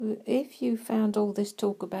if you found all this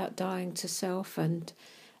talk about dying to self and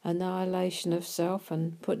annihilation of self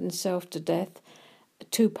and putting self to death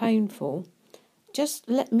too painful, just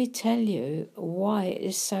let me tell you why it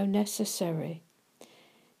is so necessary.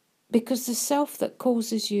 Because the self that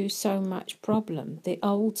causes you so much problem, the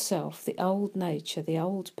old self, the old nature, the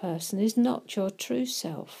old person, is not your true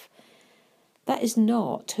self. That is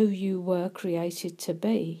not who you were created to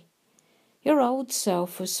be. Your old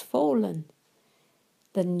self was fallen.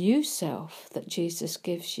 The new self that Jesus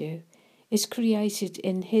gives you is created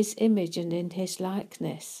in his image and in his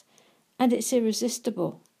likeness, and it's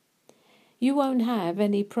irresistible. You won't have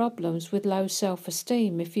any problems with low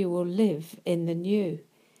self-esteem if you will live in the new.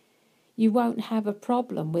 You won't have a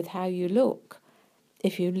problem with how you look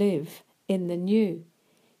if you live in the new.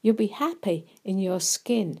 You'll be happy in your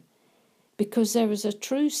skin because there is a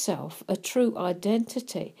true self, a true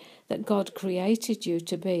identity that God created you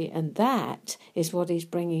to be, and that is what he's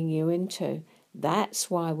bringing you into. That's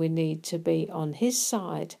why we need to be on his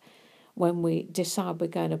side when we decide we're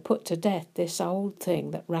going to put to death this old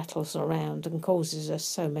thing that rattles around and causes us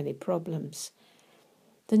so many problems.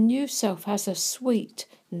 The new self has a sweet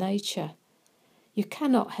nature. You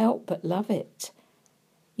cannot help but love it.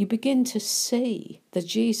 You begin to see the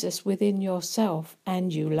Jesus within yourself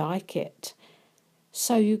and you like it.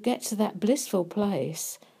 So you get to that blissful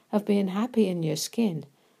place of being happy in your skin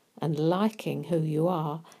and liking who you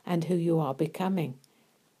are and who you are becoming.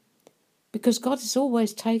 Because God is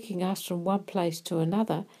always taking us from one place to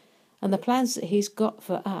another, and the plans that he's got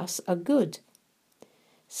for us are good.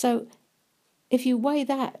 So if you weigh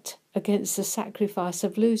that against the sacrifice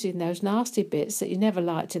of losing those nasty bits that you never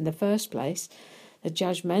liked in the first place, the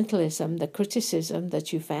judgmentalism, the criticism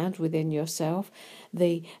that you found within yourself,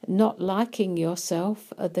 the not liking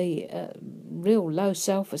yourself, the real low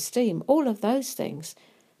self-esteem, all of those things,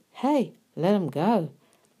 hey, let them go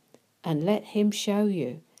and let him show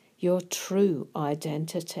you your true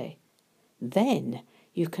identity. Then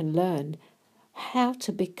you can learn how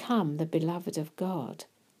to become the beloved of God,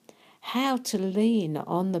 how to lean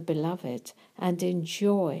on the beloved and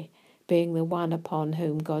enjoy being the one upon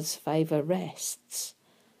whom God's favour rests.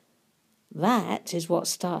 That is what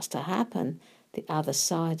starts to happen the other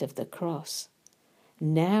side of the cross.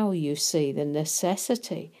 Now you see the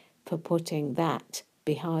necessity for putting that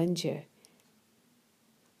behind you.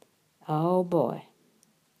 Oh boy.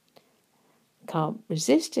 Can't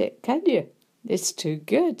resist it, can you? It's too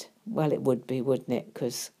good. Well, it would be, wouldn't it?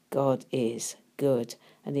 Because God is good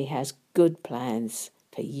and he has good plans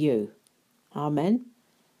for you. Amen.